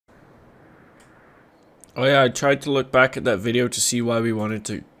Oh yeah, I tried to look back at that video to see why we wanted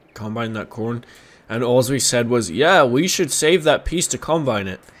to combine that corn, and all we said was, yeah, we should save that piece to combine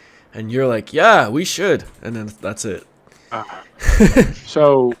it. And you're like, yeah, we should. And then that's it.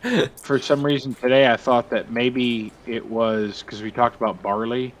 So, for some reason today, I thought that maybe it was because we talked about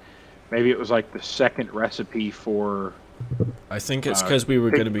barley. Maybe it was like the second recipe for. I think it's because we were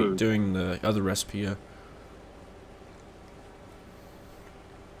pig going to be food. doing the other recipe, yeah.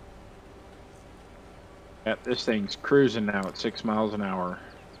 Yeah, this thing's cruising now at 6 miles an hour.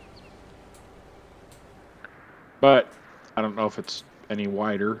 But I don't know if it's any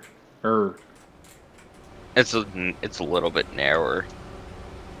wider or. It's a little bit narrower.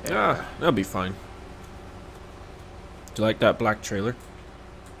 Yeah, that'll be fine. Do you like that black trailer?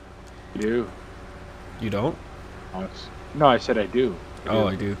 You do? You don't? No, I said I do. Oh,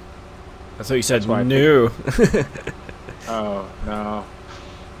 I do. I thought you said That's why I no. Oh, no.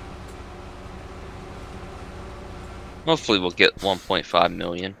 Hopefully we'll get 1.5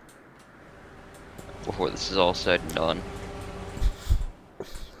 million before this is all said and done.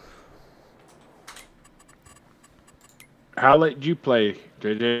 How late did you play,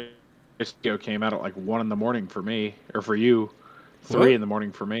 JJ? This video came out at like 1 in the morning for me, or for you, 3 What? in the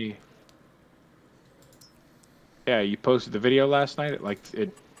morning for me. Yeah, you posted the video last night.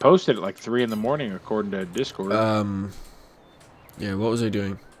 It posted at like 3 in the morning according to Discord. Yeah, what was I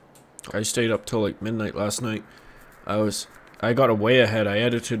doing? I stayed up till like midnight last night. I got way ahead. I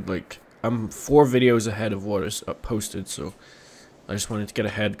edited like, I'm 4 videos ahead of what is posted, so I just wanted to get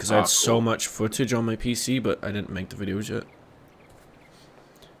ahead because I had so much footage on my PC, but I didn't make the videos yet.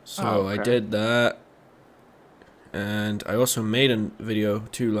 So I did that, and I also made a video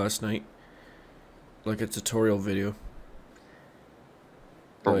too last night, like a tutorial video.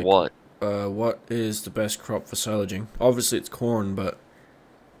 For Like, what? what is the best crop for silaging? Obviously it's corn, but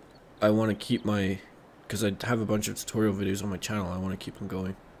I want to keep my, because I have a bunch of tutorial videos on my channel, I want to keep them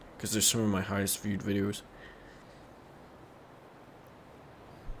going, because they're some of my highest viewed videos.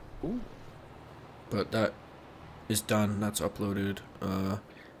 Ooh. But that is done, that's uploaded.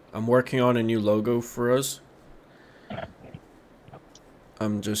 I'm working on a new logo for us.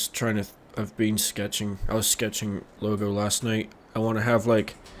 I'm just trying to, I've been sketching, I was sketching logo last night. I want to have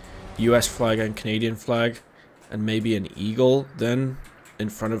like US flag and Canadian flag, and maybe an eagle then in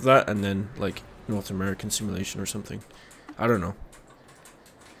front of that, and then like North American simulation or something. I don't know.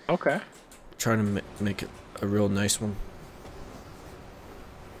 Okay. Trying to make it a real nice one.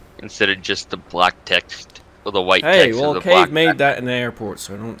 Instead of just the black text or the white Hey, text. well, or the Cave black made text. that in the airport,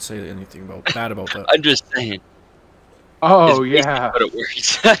 so I don't say anything bad about that. I'm just saying. Oh, It's basically yeah. what it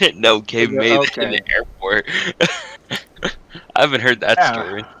works. I didn't know Gabe made it in the airport. I haven't heard that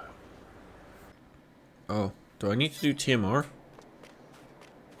story. Oh, do I need to do TMR?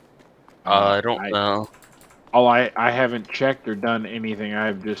 I don't know. I haven't checked or done anything.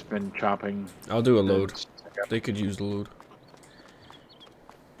 I've just been chopping. I'll do a load. They could use the load.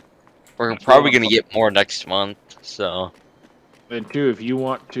 We're probably gonna get more next month, so. And two, if you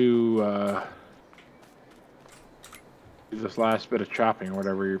want to do this last bit of chopping or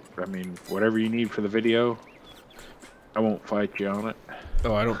whatever, I mean, whatever you need for the video, I won't fight you on it.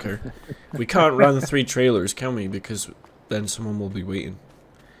 Oh, I don't care. We can't run 3 trailers, can we? Because then someone will be waiting.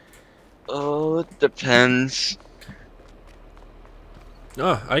 Oh, it depends.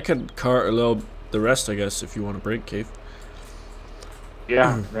 Oh, I could cart a little the rest, I guess, if you want to break, Cave.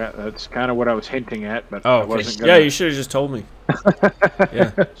 Yeah, that's kind of what I was hinting at, but Oh, I okay. wasn't gonna. Yeah, you should have just told me.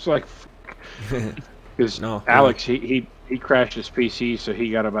 Yeah. It's like, because No, Alex, he crashed his PC, so he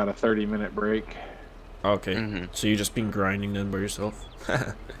got about a 30-minute break. Okay. So you just been grinding then by yourself?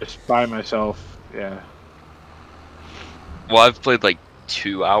 Just by myself, yeah. Well, I've played like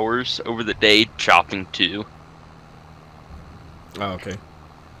 2 hours over the day, chopping 2. Oh, okay.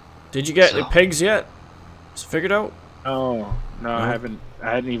 Did you get the pigs yet? Is it figured out? Oh, no, I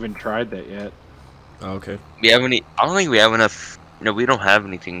hadn't even tried that yet. Oh, okay. We have any? I don't think we have enough. No, we don't have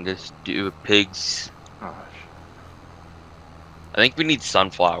anything to do with pigs. Gosh. I think we need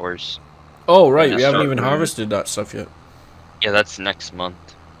sunflowers. Oh, right. Yeah, We haven't start even burning. harvested that stuff yet. Yeah, that's next month.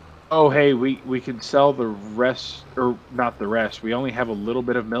 Oh, hey, we can sell the rest, or not the rest. We only have a little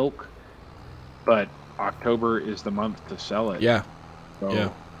bit of milk, but October is the month to sell it. Yeah. So Yeah.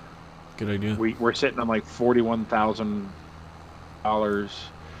 Good idea. we're sitting on like $41,000.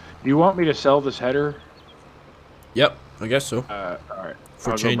 Do you want me to sell this header? Yep, I guess so. All right.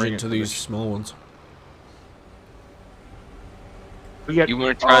 For I'll go bring changing it to for these the- small ones. We get, You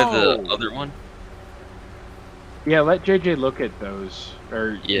want to try the Oh! other one? Yeah, let JJ look at those,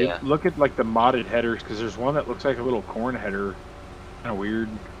 or Yeah. look at like the modded headers, because there's one that looks like a little corn header, kind of weird.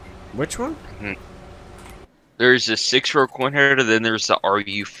 Which one? There's a 6-row corn header, then there's the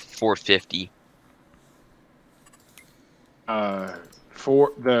RU 450.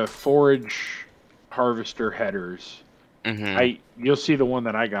 For the forage harvester headers. You'll see the one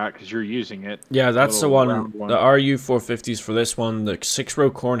that I got because you're using it. Yeah, that's the one. The RU 450s for this one. The 6-row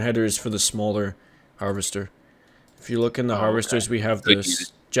corn header is for the smaller harvester. If you look in the harvesters, we have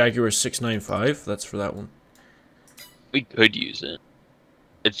this Jaguar 695. That's for that one. We could use it.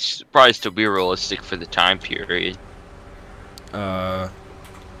 It's probably still be realistic for the time period. That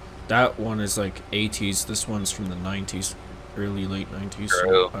one is like 80s. This one's from the 90s, early late 90s.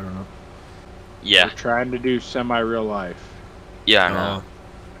 So I don't know. Yeah. We're trying to do semi-real life. Yeah, I know.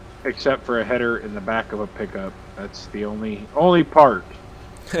 Except for a header in the back of a pickup. That's the only part.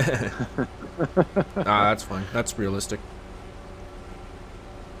 That's fine. That's realistic.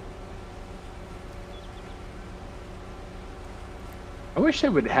 I wish they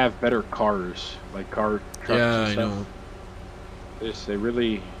would have better cars, like car trucks and stuff. I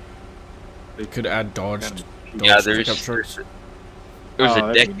know. They could add Dodge there's pickup trucks. There's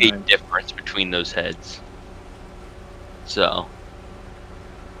a decade difference between those heads. So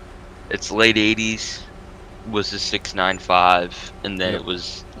it's late 80s was the 695, and then it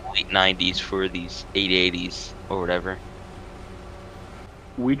was late 90s for these 880s or whatever.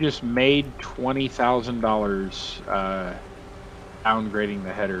 We just made $20,000 downgrading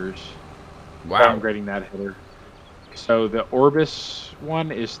the headers. Wow. Downgrading that header. So the Orbis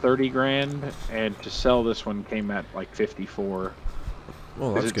one is 30 grand, and to sell this one came at like 54.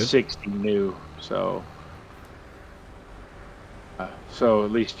 Well, that's good. 60 new, so so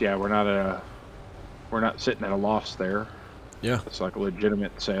at least we're not sitting at a loss there. Yeah, it's like a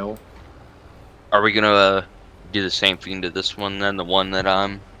legitimate sale. Are we gonna do the same thing to this one then, the one that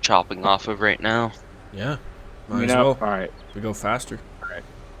I'm chopping off of right now? Yeah, might as well. All right, we go faster. All right,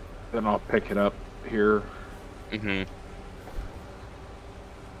 then I'll pick it up here.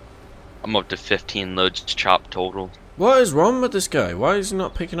 I'm up to 15 loads chopped total. What is wrong with this guy? Why is he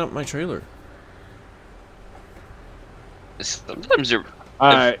not picking up my trailer? Sometimes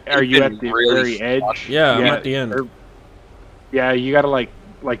are you at the very edge? Yeah, I'm at the end. Yeah, you gotta like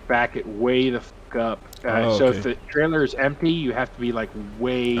back it way the fuck up. So if the trailer is empty, you have to be like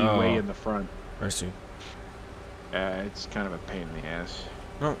way in the front. I see. It's kind of a pain in the ass.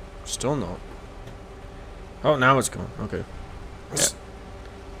 No, still not. Oh, now it's gone. Okay. Yeah.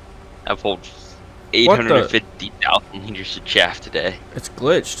 I've pulled 850,000 liters of chaff today. It's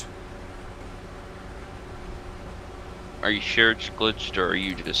glitched. Are you sure it's glitched, or are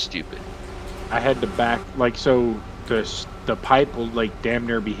you just stupid? I had to back, like, so the pipe will like damn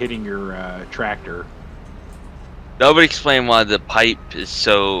near be hitting your tractor. Nobody explain why the pipe is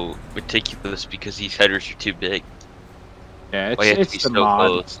so meticulous, because these headers are too big. Yeah, it's the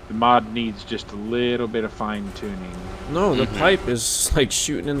mod. The mod needs just a little bit of fine tuning. No, the pipe is like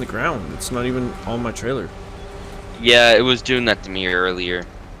shooting in the ground. It's not even on my trailer. Yeah, it was doing that to me earlier.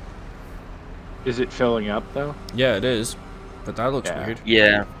 Is it filling up though? Yeah, it is. But that looks weird.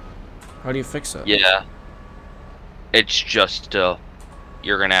 Yeah. How do you fix that? Yeah. It's just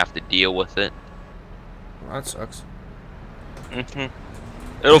you're gonna have to deal with it. Well, that sucks.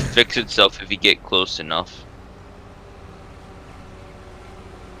 It'll fix itself if you get close enough.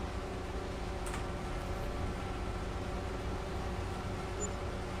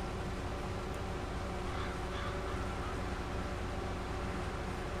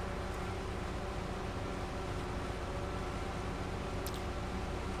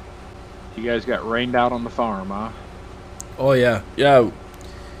 You guys got rained out on the farm, huh? Oh yeah, yeah.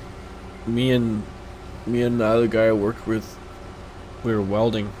 Me and the other guy I work with, we were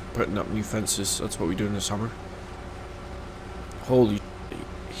welding, putting up new fences. That's what we do in the summer. Holy,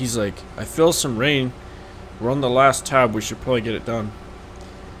 he's like, I feel some rain. We're on the last tab. We should probably get it done.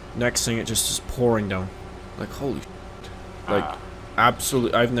 Next thing, it just is pouring down. Like holy, like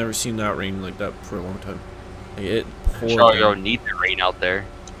absolutely. I've never seen that rain like that for a long time. Like, it poured. Sure, you don't need the rain out there.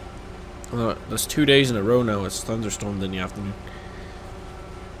 That's 2 days in a row now. It's thunderstormed in the afternoon.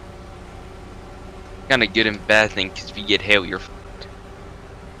 Kind of good and bad thing, because if you get hail, you're fucked.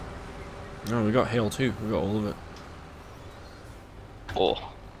 No, we got hail too. We got all of it.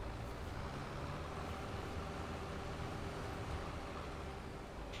 Oh.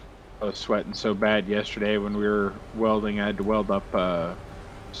 I was sweating so bad yesterday when we were welding. I had to weld up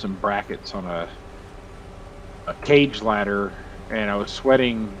some brackets on a cage ladder, and I was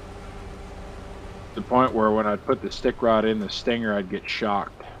sweating to the point where when I'd put the stick rod in the stinger, I'd get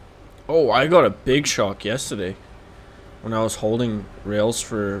shocked. Oh, I got a big shock yesterday when I was holding rails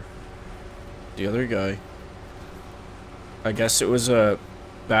for the other guy. I guess it was a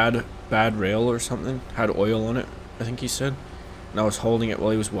bad bad rail or something. Had oil on it, I think he said. And I was holding it while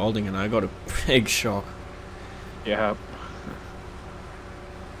he was welding, and I got a big shock. Yeah.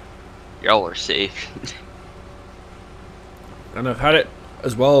 Y'all are safe. And I've had it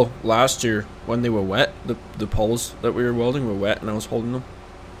as well last year when they were wet. The poles that we were welding were wet, and I was holding them.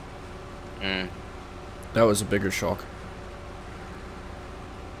 Mm. That was a bigger shock.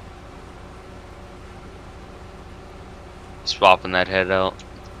 Swapping that head out.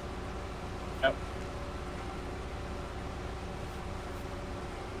 Yep.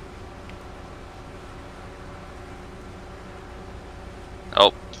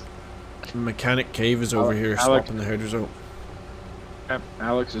 Oh. Mechanic Cave is over here, Alex. swapping the headers out. Yep.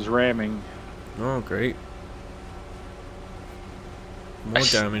 Alex is ramming. Oh, great. More I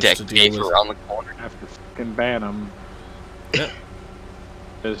damage stacked to deal Cave with. around the corner. Have to fucking ban him. Yep.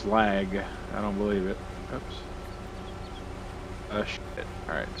 There's lag. I don't believe it. Oops. Shit.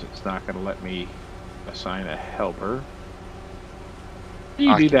 Alright, so it's not going to let me assign a helper.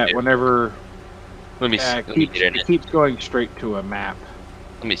 You do that whenever... Let me see. Let me get in it it. keeps going straight to a map.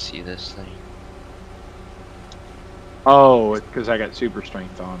 Let me see this thing. Oh, it's because I got super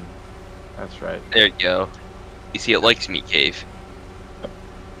strength on. That's right. There you go. You see, it likes me, Cave.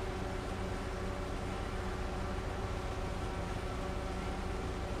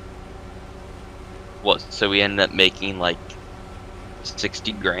 What? So we ended up making like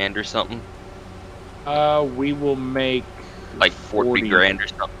 60 grand or something? We will make Like 40 grand or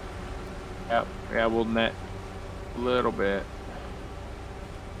something. Yep. Yeah, we'll net a little bit.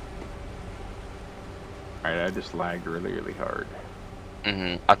 Alright, I just lagged really, really hard.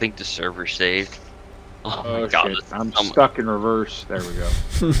 I think the server saved. Oh my god. Shit. I'm stuck in reverse. There we go.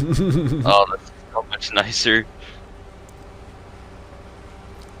 Oh, that's so much nicer.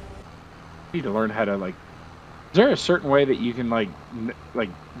 Need to learn how to like. Is there a certain way that you can like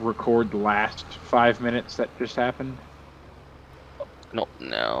record the last 5 minutes that just happened?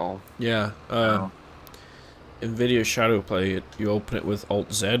 No. Yeah. No. In Video Shadow Play, you open it with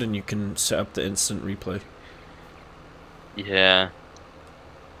Alt Z and you can set up the instant replay. Yeah.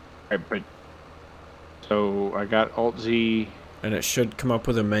 Right, but so I got Alt Z. And it should come up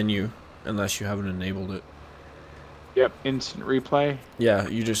with a menu, unless you haven't enabled it. Yep, instant replay. Yeah,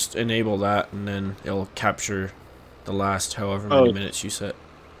 you just enable that, and then it'll capture the last however many minutes you set.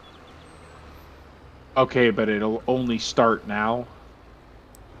 Okay, but it'll only start now.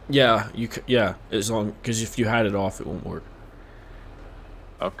 Yeah, yeah, as long because if you had it off, it won't work.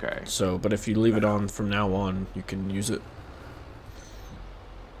 Okay. So, but if you leave it on from now on, you can use it.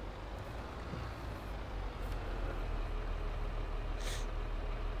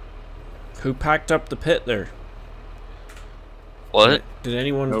 Who packed up the pit there? What? Did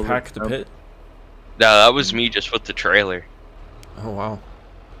anyone pack the pit? No, that was me just with the trailer. Oh, wow.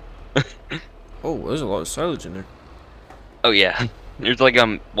 Oh, there's a lot of silage in there. Oh, yeah. There's like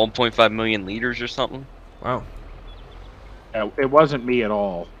 1.5 million liters or something. Wow. It wasn't me at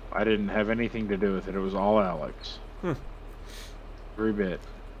all. I didn't have anything to do with it. It was all Alex. Every bit.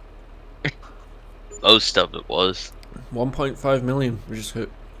 Most of it was. 1.5 million. We just hit.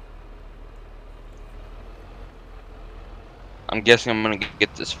 I'm guessing I'm gonna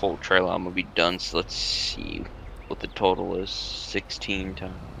get this full trailer. I'm gonna be done. So let's see what the total is. 16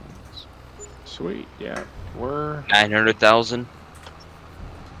 times. Sweet. Yeah. We're 900,000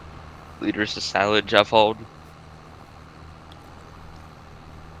 liters of silage I've hauled.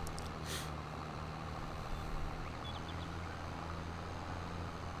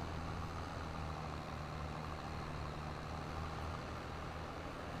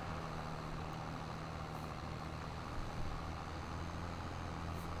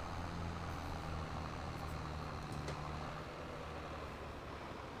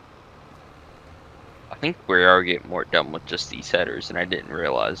 I think we are getting more done with just these headers, and I didn't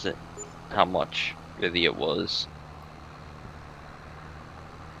realize it, how much really it was.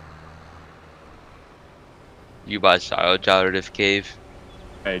 You buy silage out of this cave?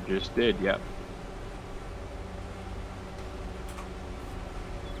 I just did. Yep.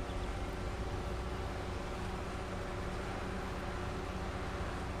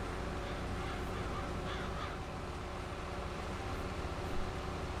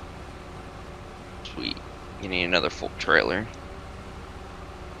 Sweet. You need another full trailer.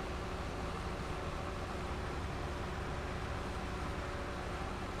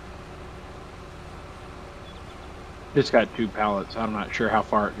 Just got 2 pallets. I'm not sure how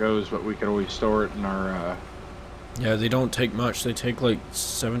far it goes, but we could always store it in our. Yeah, they don't take much. They take like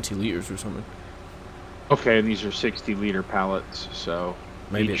 70 liters or something. Okay, and these are 60-liter pallets, so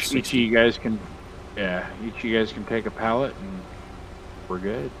Maybe each it's of 60. you guys can, each of you guys can take a pallet, and we're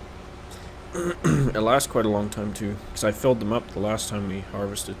good. It lasts quite a long time too, because I filled them up the last time we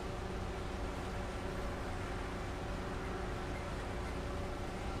harvested.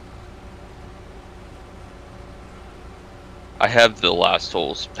 I have the last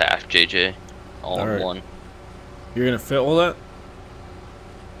holes packed, JJ, all in one. You're gonna fit all that?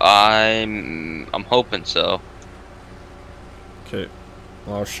 I'm hoping so. Okay,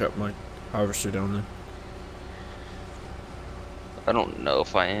 well, I'll shut my harvester down then. I don't know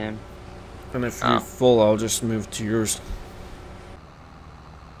if I am. And if you're full, I'll just move to yours.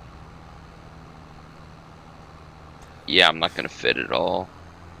 Yeah, I'm not gonna fit it all.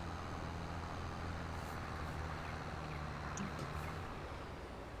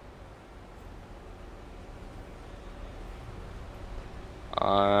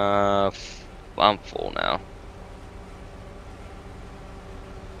 I'm full now.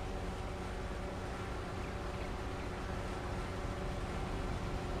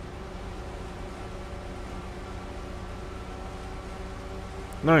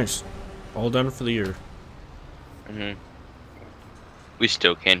 Nice. All done for the year. We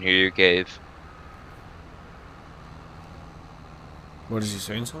still can't hear your cave. What is he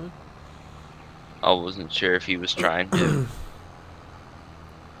saying, something? I wasn't sure if he was trying to.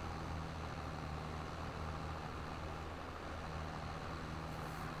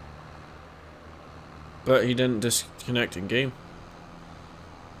 But he didn't disconnect in game.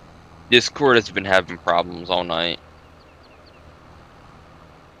 Discord has been having problems all night.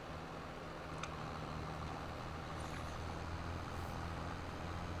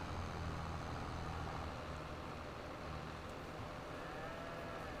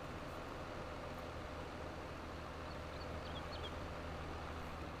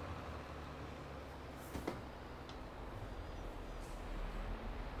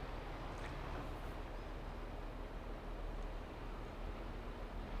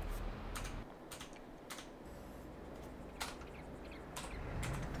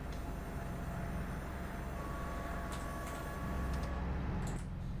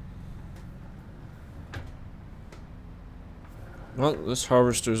 Well, this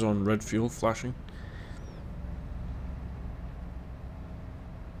harvester's on red fuel flashing.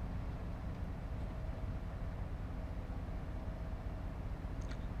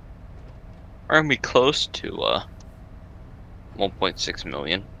 We're gonna be close to 1.6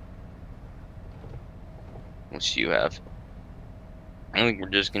 million. Which you have. I think we're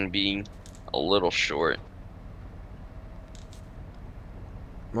just gonna be a little short.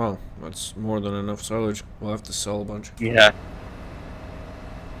 Well, that's more than enough silage. We'll have to sell a bunch. Yeah.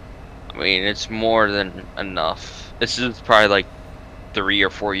 I mean, it's more than enough. This is probably like 3 or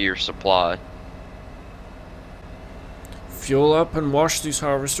 4 years supply. Fuel up and wash these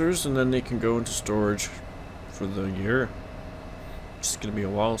harvesters, and then they can go into storage for the year. It's gonna be a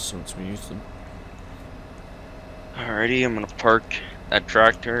while since we used them. Alrighty, I'm gonna park that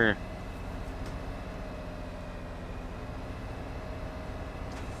tractor.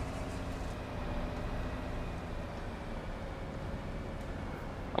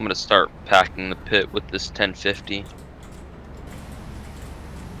 I'm gonna start packing the pit with this 1050.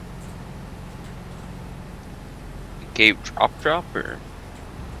 Gabe drop or?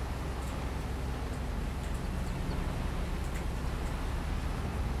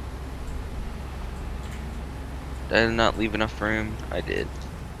 Did I not leave enough room? I did.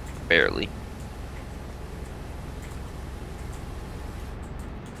 Barely.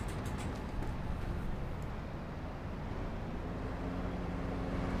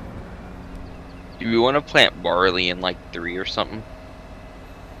 Do we want to plant barley in like 3 or something?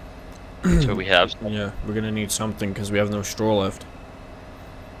 So we have some. Yeah, we're gonna need something because we have no straw left.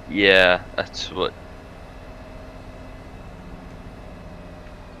 Yeah, that's what.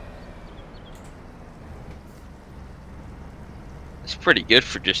 It's pretty good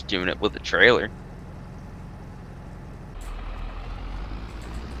for just doing it with a trailer.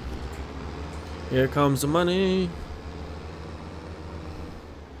 Here comes the money.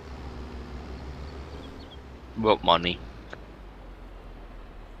 What money?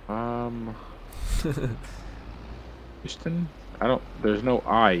 Houston? There's no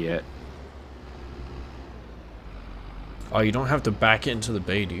I yet. Oh, you don't have to back it into the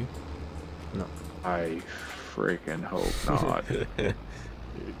bay, do you? No. I freaking hope not.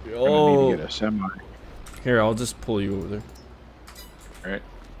 Oh. Need to get a semi. Here, I'll just pull you over there. Alright.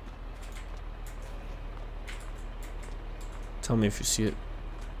 Tell me if you see it.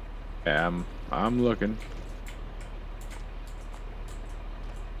 Yeah, I'm looking.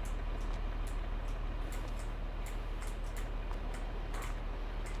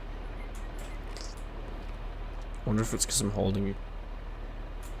 Wonder if it's because I'm holding you.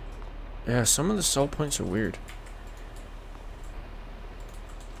 Yeah, some of the sell points are weird.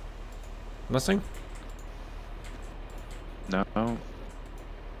 Nothing? No.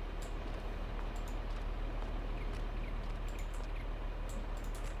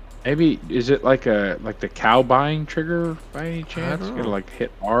 Maybe is it like the cow buying trigger by any chance? don't Gonna know. like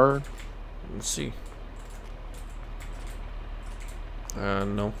hit R? Let's see.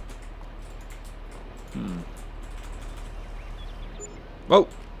 No. Oh!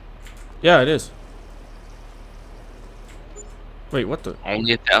 Yeah, it is. Wait, what the?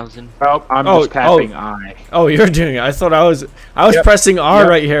 Only 1,000. Oh, I'm Oh, just tapping I. Oh, you're doing it. I thought I was Yep. pressing R Yep.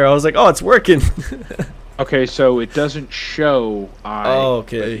 right here. I was like, oh, it's working. Okay, so it doesn't show I. Oh,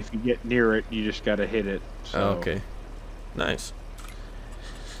 But okay. if you get near it, you just gotta hit it. So. Oh, okay. Nice.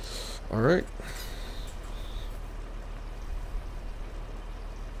 All right.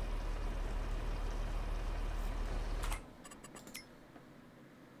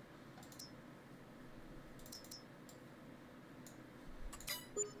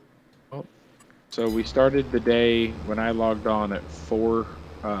 So we started the day when I logged on at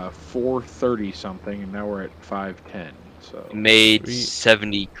 4:30 something, and now we're at 5:10. So Made Sweet.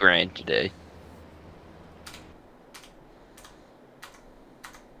 70 grand today.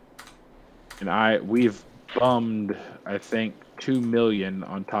 and we've bummed I think 2 million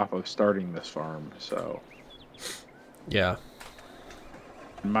on top of starting this farm. So Yeah.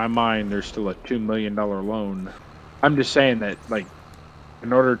 in my mind, there's still a $2 million loan. I'm just saying that like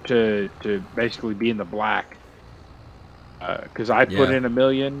in order to basically be in the black. Because I put Yeah. in 1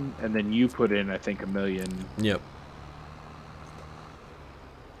 million, and then you put in, I think, 1 million. Yep.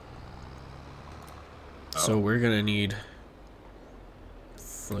 So we're gonna need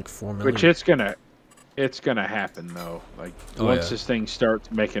like 4 million. Which it's gonna happen though. Like Oh, once yeah. this thing starts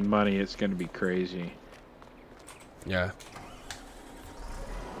making money, it's gonna be crazy. Yeah.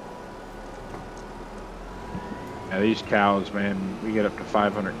 Now these cows, man, we get up to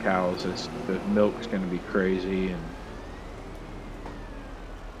 500 cows. The milk's gonna be crazy, and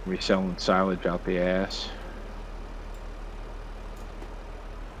we selling silage out the ass.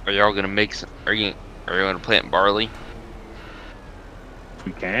 Are y'all gonna make some? Are you gonna plant barley? If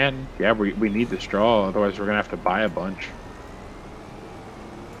we can, yeah, we need the straw. Otherwise, we're gonna have to buy a bunch.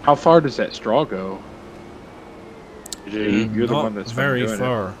 How far does that straw go? You're the Not one that's been very doing it.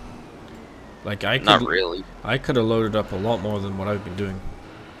 far. Like I Not could, really. I could have loaded up a lot more than what I've been doing.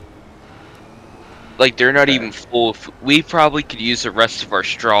 Like they're not Okay. even full. We probably could use the rest of our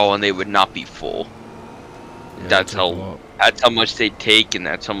straw, and they would not be full. Yeah, That's it took a how. lot. That's how much they take, and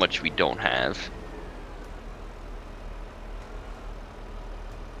that's how much we don't have.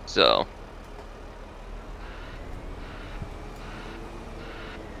 So.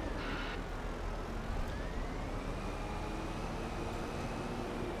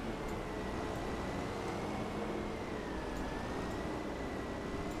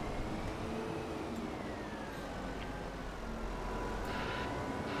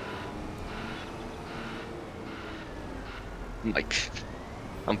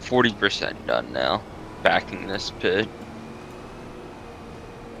 I'm 40% done now, backing this pit.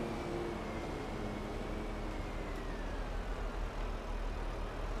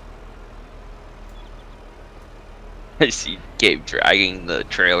 I see Gabe dragging the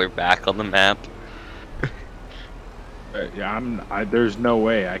trailer back on the map. Yeah, there's no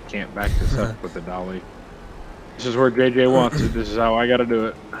way I can't back this up with the dolly. This is where JJ wants it. This is how I gotta do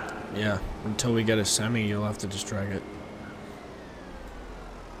it. Yeah, until we get a semi, you'll have to just drag it.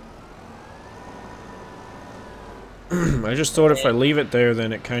 I just thought if I leave it there,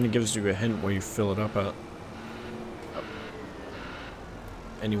 then it kind of gives you a hint where you fill it up at.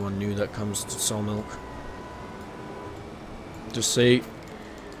 Anyone new that comes to sell milk. Just say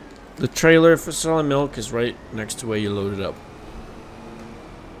the trailer for selling milk is right next to where you load it up.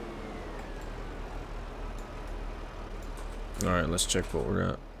 Alright, let's check what we're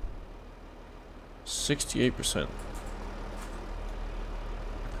at. 68%.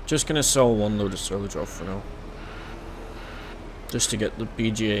 Just gonna sell one load of silage off for now. Just to get the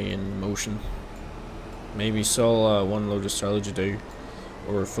BGA in motion. Maybe sell one load of silage a day.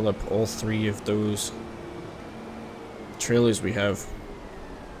 Or fill up all 3 of those trailers we have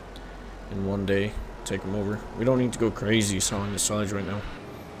in one day. Take them over. We don't need to go crazy selling the silage right now.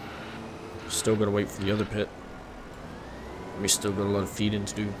 Still gotta wait for the other pit. We still got a lot of feeding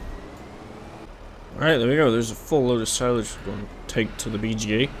to do. Alright, there we go. There's a full load of silage we're going to take to the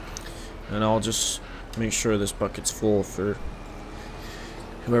BGA. And I'll just make sure this bucket's full for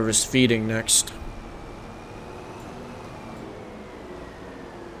whoever's feeding next.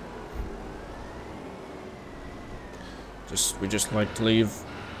 We just like to leave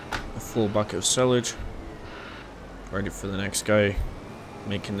a full bucket of silage. Ready for the next guy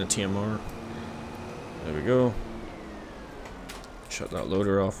making the TMR. There we go. Shut that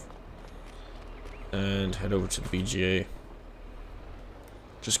loader off. And head over to the BGA.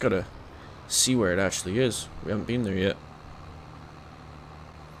 Just gotta see where it actually is. We haven't been there yet.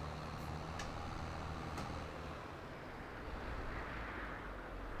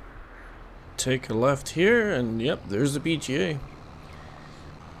 Take a left here, and yep, there's the BGA.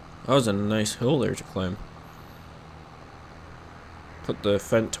 That was a nice hill there to climb. Put the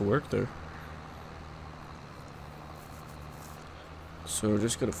Fent to work there. So we're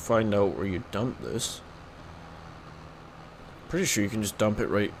just gonna find out where you dump this. Pretty sure you can just dump it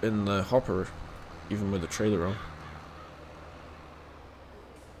right in the hopper, even with the trailer on.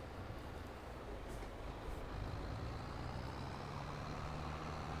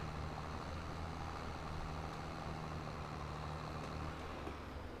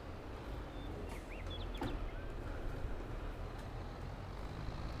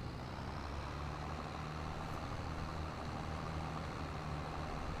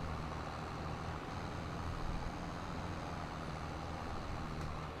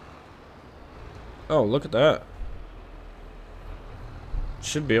 Oh, look at that.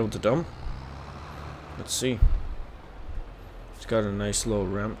 Should be able to dump. Let's see. It's got a nice little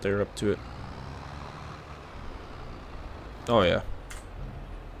ramp there up to it. Oh yeah.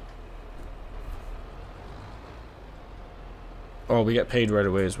 Oh, we get paid right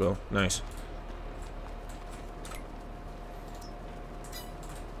away as well. Nice.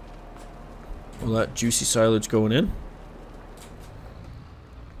 All that juicy silage going in.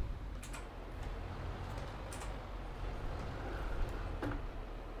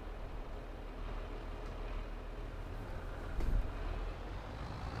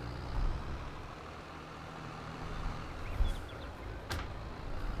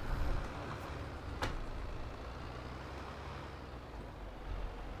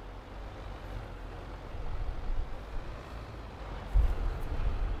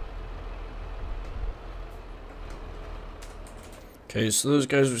 Okay, so those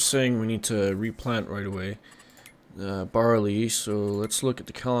guys were saying we need to replant right away. Barley, so let's look at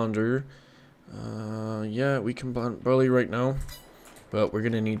the calendar. Yeah, we can plant barley right now. But we're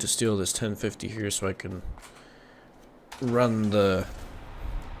gonna need to steal this 1050 here so I can run the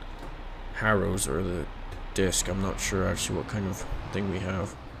harrows or the disc. I'm not sure actually what kind of thing we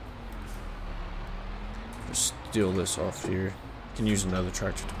have. Just steal this off here. You can use another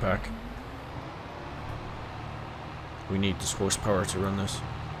tractor to pack. We need this horsepower to run this.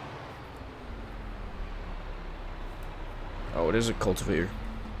 Oh, it is a cultivator.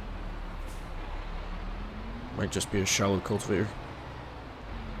 Might just be a shallow cultivator.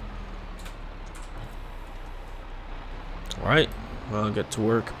 Alright, well, I'll get to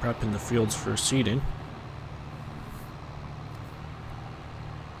work prepping the fields for seeding.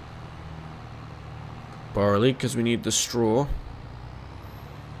 Barley, because we need the straw.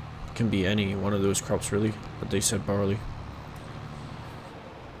 Can be any one of those crops really, but they said barley.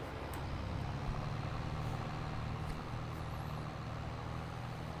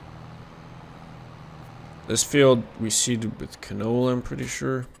 This field we seeded with canola, I'm pretty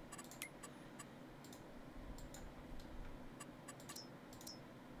sure.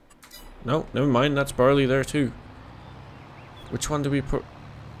 No, never mind, that's barley there too. Which one did we put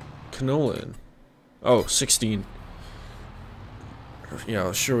canola in? Oh, 16. Yeah, I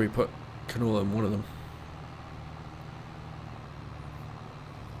was sure we put canola in one of them.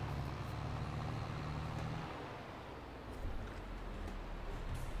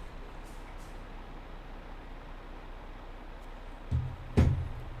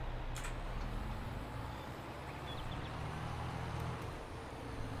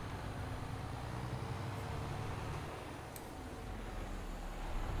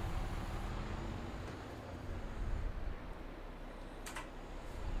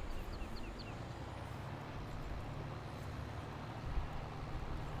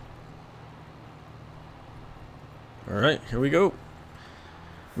 Alright, here we go.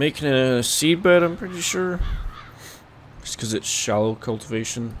 Making a seed bed, I'm pretty sure. Just because it's shallow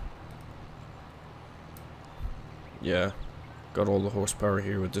cultivation. Yeah. Got all the horsepower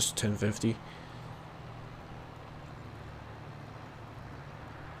here with this 1050.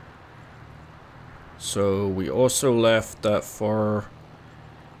 So we also left that far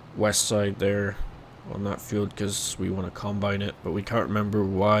west side there on that field because we want to combine it, but we can't remember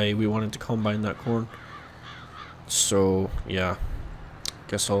why we wanted to combine that corn. So yeah,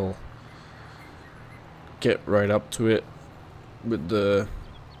 guess I'll get right up to it with the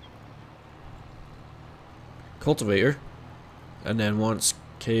cultivator, and then once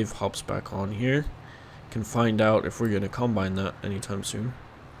cave hops back on here. Can find out if we're going to combine that anytime soon.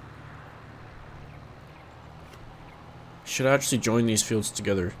 Should actually join these fields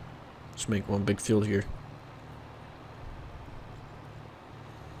together. Just make one big field here.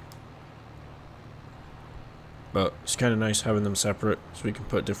 But it's kind of nice having them separate so we can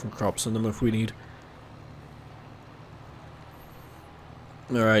put different crops in them if we need.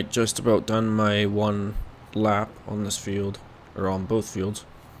 Alright, just about done my one lap on this field, or on both fields.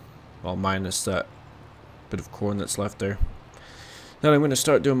 Well, minus that bit of corn that's left there. Then I'm going to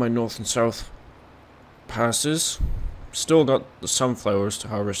start doing my north and south passes. Still got the sunflowers to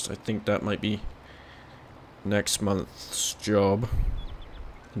harvest. I think that might be next month's job.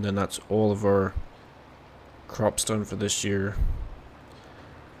 And then that's all of our crops done for this year.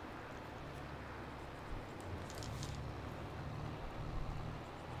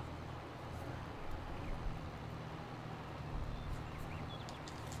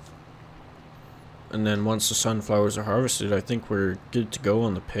 And then once the sunflowers are harvested, I think we're good to go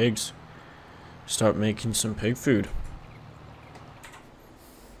on the pigs. Start making some pig food.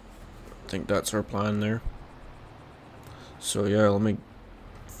 I think that's our plan there. So yeah, let me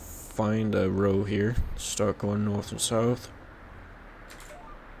find a row here. Start going north and south.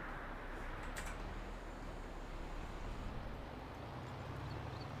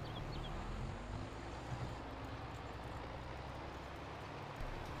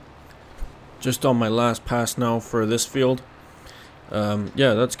 Just on my last pass now for this field.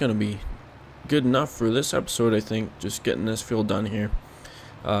 Yeah, that's gonna be good enough for this episode, I think. Just getting this field done here.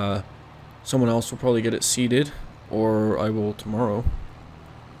 Someone else will probably get it seeded, or I will tomorrow.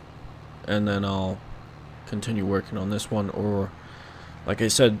 And then I'll continue working on this one, or like I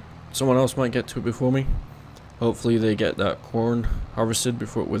said, someone else might get to it before me. Hopefully they get that corn harvested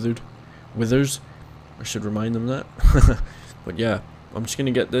before it withers. I should remind them that. But yeah, I'm just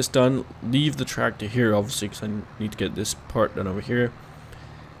gonna get this done, leave the tractor here obviously because I need to get this part done over here.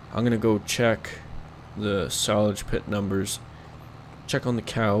 I'm gonna go check the silage pit numbers, check on the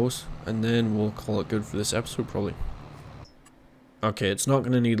cows, and then we'll call it good for this episode probably. Okay, it's not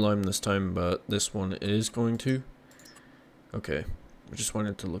gonna need lime this time, but this one is going to. Okay, I just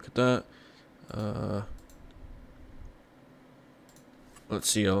wanted to look at that. Let's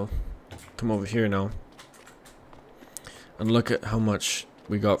see, I'll come over here now and look at how much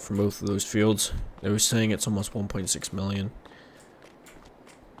we got from both of those fields. They were saying it's almost 1.6 million.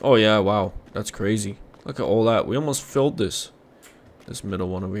 Oh yeah, wow, that's crazy. Look at all that. We almost filled this middle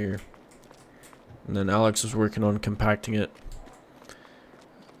one over here. And then Alex was working on compacting it.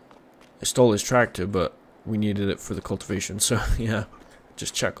 I stole his tractor, but we needed it for the cultivation, so yeah.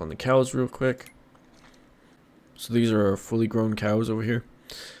 Just check on the cows real quick. So these are our fully grown cows over here.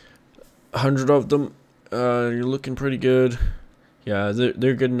 100 of them. You're looking pretty good. Yeah,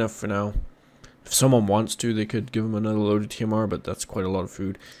 they're good enough for now. If someone wants to, they could give them another load of TMR, but that's quite a lot of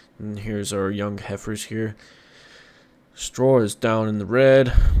food. And here's our young heifers here. Straw is down in the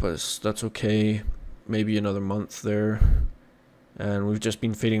red, but that's okay. Maybe another month there. And we've just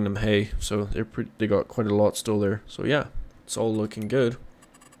been feeding them hay, so they got quite a lot still there. So yeah, it's all looking good.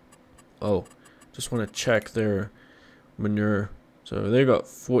 Oh, just want to check their manure. So they got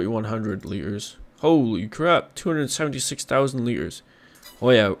 4,100 liters. Holy crap, 276,000 liters. Oh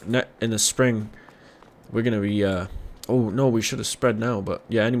yeah, in the spring, we're gonna be, oh no, we should have spread now, but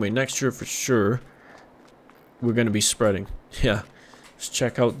yeah, anyway, next year for sure, we're gonna be spreading. Yeah, just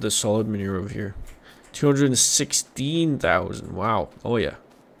check out the solid manure over here. 216,000, wow. Oh yeah,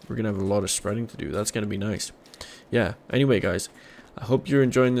 we're gonna have a lot of spreading to do. That's gonna be nice. Yeah, anyway guys, I hope you're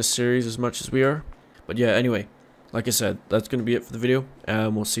enjoying this series as much as we are. But yeah, anyway, like I said, that's gonna be it for the video,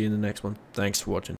 and we'll see you in the next one. Thanks for watching.